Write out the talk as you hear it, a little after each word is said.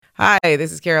Hi,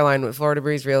 this is Caroline with Florida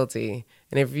Breeze Realty.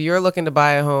 And if you're looking to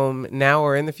buy a home now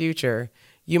or in the future,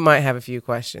 you might have a few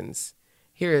questions.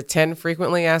 Here are 10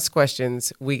 frequently asked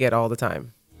questions we get all the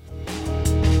time.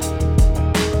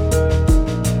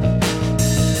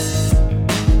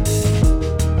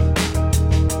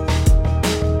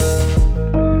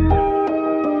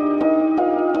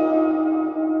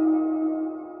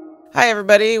 Hi,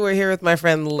 everybody. We're here with my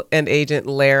friend and agent,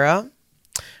 Lara.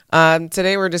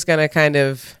 Today, we're just going to kind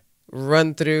of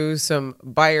run through some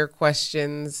buyer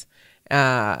questions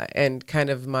and kind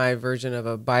of my version of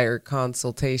a buyer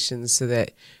consultation so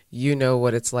that you know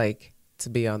what it's like to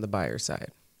be on the buyer side.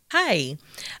 Hi.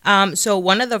 So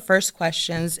one of the first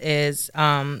questions is,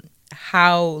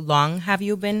 how long have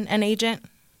you been an agent?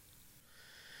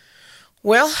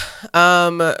 Well,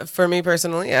 for me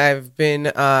personally, I've been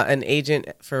an agent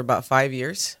for about 5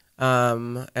 years.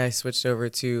 I switched over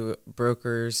to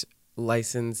brokers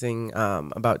licensing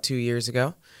about 2 years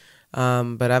ago.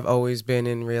 But I've always been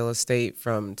in real estate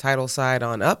from title side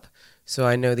on up. So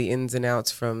I know the ins and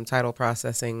outs from title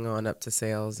processing on up to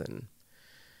sales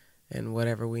and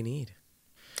whatever we need.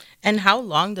 And how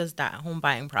long does that home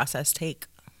buying process take?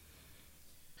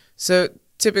 So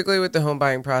typically with the home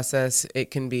buying process,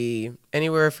 it can be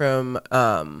anywhere from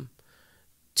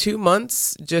 2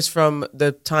 months just from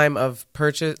the time of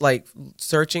purchase, like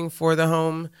searching for the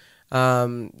home.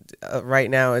 Right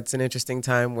now, it's an interesting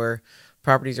time where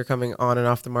properties are coming on and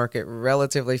off the market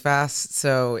relatively fast.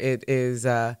 So it is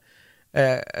a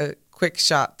quick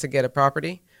shot to get a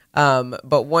property.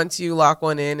 But once you lock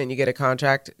one in and you get a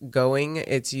contract going,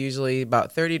 it's usually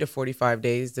about 30 to 45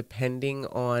 days, depending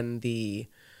on the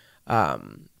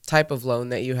type of loan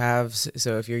that you have.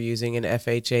 So if you're using an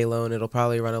FHA loan, it'll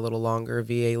probably run a little longer.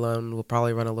 VA loan will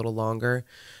probably run a little longer.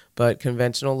 But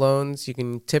conventional loans, you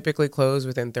can typically close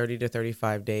within 30 to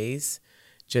 35 days,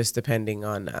 just depending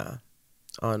on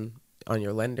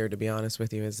your lender, to be honest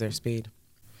with you, is their speed.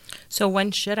 So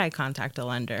when should I contact a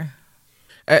lender?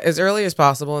 As early as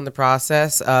possible in the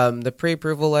process. The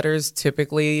pre-approval letters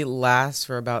typically last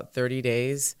for about 30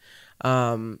 days.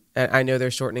 And I know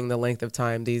they're shortening the length of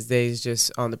time these days just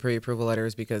on the pre-approval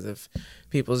letters because of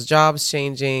people's jobs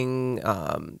changing,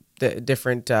 the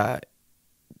different,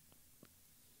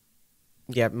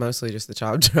 mostly just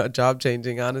the job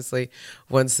changing, honestly.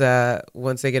 Once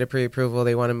they get a pre-approval,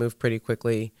 they want to move pretty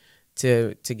quickly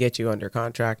to get you under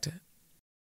contract.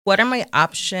 What are my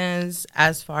options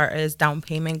as far as down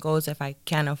payment goes if I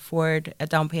can't afford a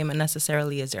down payment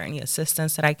necessarily? Is there any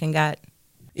assistance that I can get?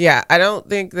 Yeah, I don't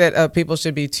think that people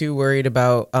should be too worried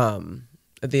about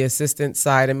the assistance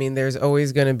side. I mean, there's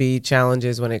always going to be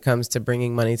challenges when it comes to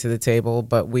bringing money to the table,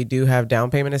 but we do have down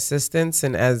payment assistance.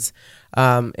 And as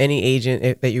any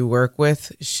agent that you work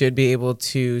with should be able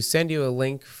to send you a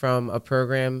link from a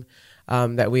program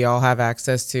that we all have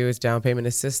access to. It's down payment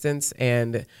assistance.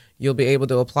 And you'll be able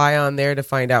to apply on there to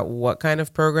find out what kind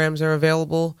of programs are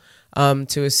available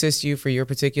to assist you for your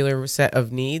particular set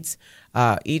of needs.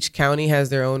 Each county has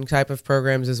their own type of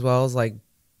programs as well as like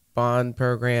bond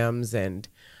programs and,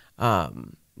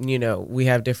 we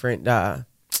have different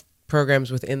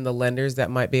programs within the lenders that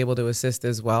might be able to assist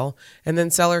as well. And then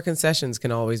seller concessions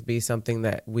can always be something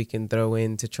that we can throw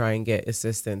in to try and get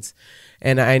assistance.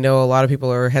 And I know a lot of people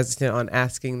are hesitant on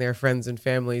asking their friends and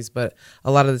families, but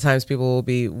a lot of the times people will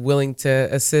be willing to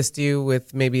assist you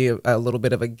with maybe a little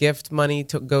bit of a gift money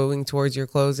going towards your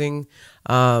closing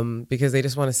because they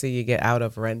just want to see you get out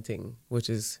of renting, which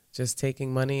is just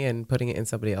taking money and putting it in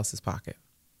somebody else's pocket.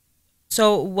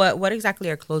 So what exactly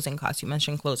are closing costs? You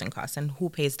mentioned closing costs, and who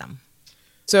pays them?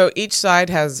 So each side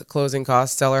has closing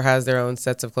costs. Seller has their own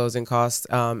sets of closing costs,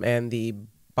 and the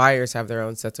buyers have their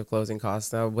own sets of closing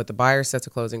costs. Now, with the buyer sets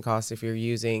of closing costs, if you're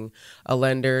using a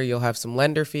lender, you'll have some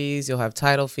lender fees, you'll have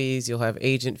title fees, you'll have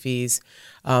agent fees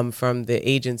from the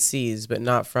agencies, but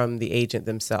not from the agent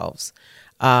themselves.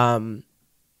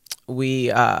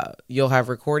 You'll have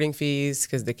recording fees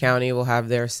because the county will have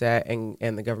their set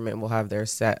and the government will have their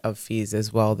set of fees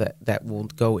as well that will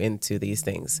go into these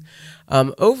things.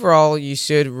 Overall, you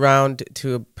should round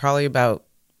to probably about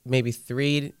maybe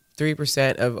 3%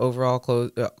 of overall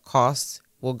costs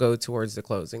will go towards the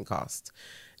closing costs,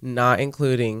 not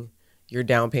including your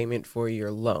down payment for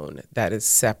your loan. That is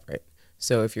separate.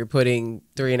 So if you're putting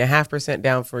 3.5%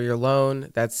 down for your loan,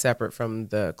 that's separate from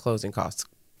the closing costs.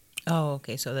 Oh,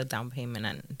 okay. So the down payment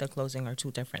and the closing are two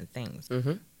different things.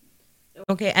 Mm-hmm.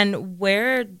 Okay. And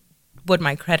where would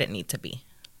my credit need to be?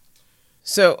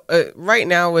 So right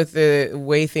now, with the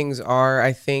way things are,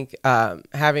 I think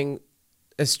having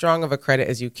as strong of a credit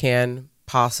as you can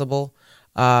possible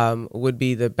would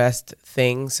be the best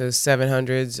thing. So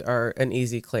 700s are an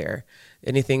easy clear.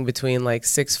 anything between like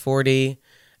 640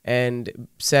 and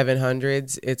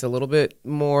 700s. It's a little bit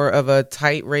more of a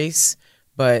tight race,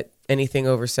 but anything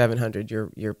over 700,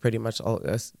 you're pretty much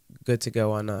good to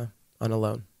go on a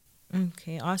loan.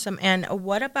 Okay, awesome. And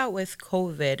what about with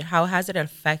COVID? How has it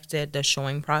affected the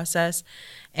showing process,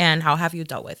 and how have you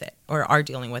dealt with it or are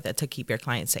dealing with it to keep your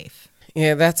clients safe?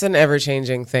 Yeah, that's an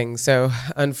ever-changing thing. So,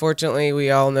 unfortunately,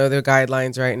 we all know the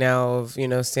guidelines right now of,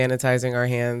 sanitizing our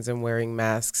hands and wearing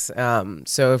masks.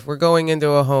 So, if we're going into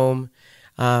a home,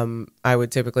 I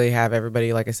would typically have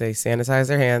everybody, like I say, sanitize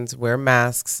their hands, wear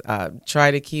masks,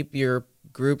 try to keep your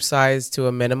group size to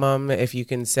a minimum. If you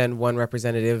can send one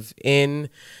representative in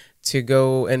to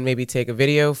go and maybe take a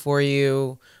video for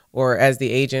you, or as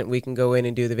the agent, we can go in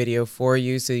and do the video for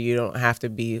you so you don't have to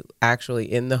be actually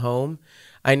in the home.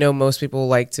 I know most people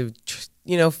like to,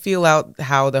 feel out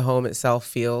how the home itself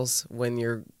feels when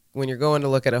you're going to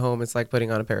look at a home. It's like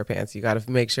putting on a pair of pants. You got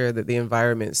to make sure that the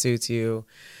environment suits you,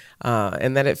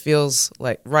 and that it feels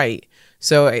like right.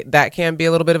 So that can be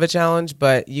a little bit of a challenge,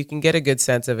 but you can get a good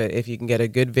sense of it if you can get a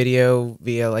good video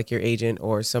via like your agent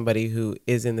or somebody who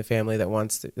is in the family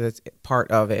that's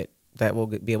part of it, that will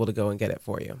be able to go and get it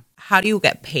for you. How do you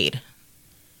get paid?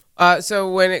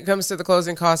 So when it comes to the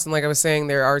closing costs, and like I was saying,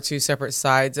 there are two separate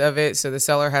sides of it. So the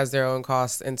seller has their own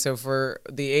costs. And so for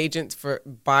the agent, for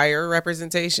buyer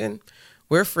representation,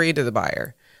 we're free to the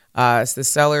buyer. So the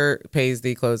seller pays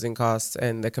the closing costs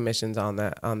and the commissions on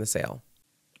the sale.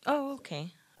 Oh,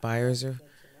 okay.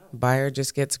 Buyer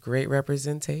just gets great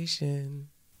representation.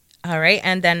 All right.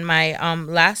 And then my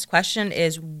last question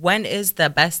is, when is the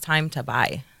best time to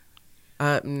buy?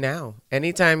 Now,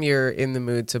 anytime you're in the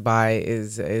mood to buy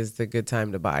is the good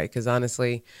time to buy. Because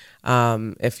honestly,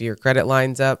 if your credit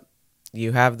lines up,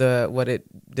 you have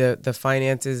the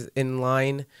finances in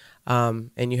line,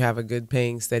 and you have a good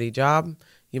paying steady job,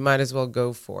 you might as well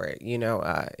go for it.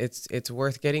 It's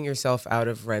worth getting yourself out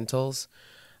of rentals,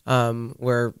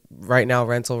 where right now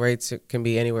rental rates can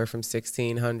be anywhere from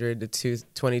 $1,600 to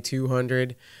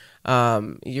 $2,200.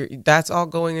 That's all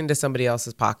going into somebody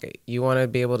else's pocket. You want to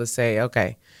be able to say,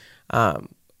 okay,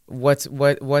 what's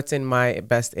in my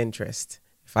best interest?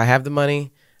 If I have the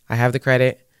money, I have the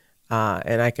credit,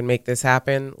 and I can make this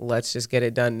happen, let's just get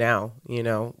it done now.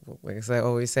 Like I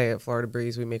always say at Florida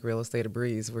Breeze, we make real estate a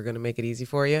breeze. We're going to make it easy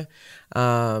for you.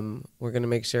 We're going to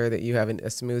make sure that you have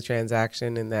a smooth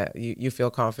transaction and that you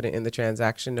feel confident in the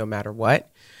transaction no matter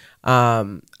what.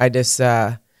 I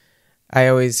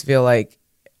always feel like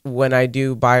when I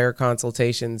do buyer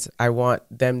consultations, I want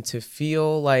them to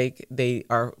feel like they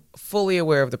are fully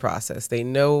aware of the process. They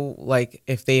know, like,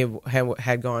 if they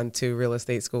had gone to real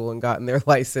estate school and gotten their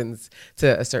license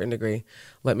to a certain degree.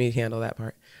 Let me handle that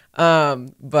part.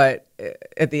 But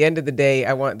at the end of the day,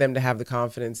 I want them to have the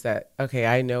confidence that, okay,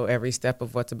 I know every step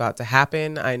of what's about to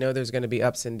happen. I know there's going to be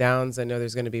ups and downs. I know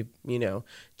there's going to be,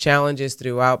 challenges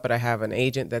throughout, but I have an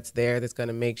agent that's there that's going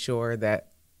to make sure that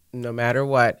no matter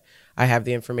what, I have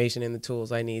the information and the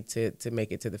tools I need to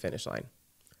make it to the finish line.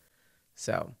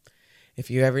 So if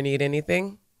you ever need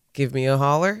anything, give me a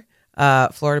holler,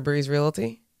 Florida Breeze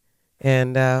Realty,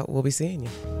 and we'll be seeing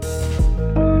you.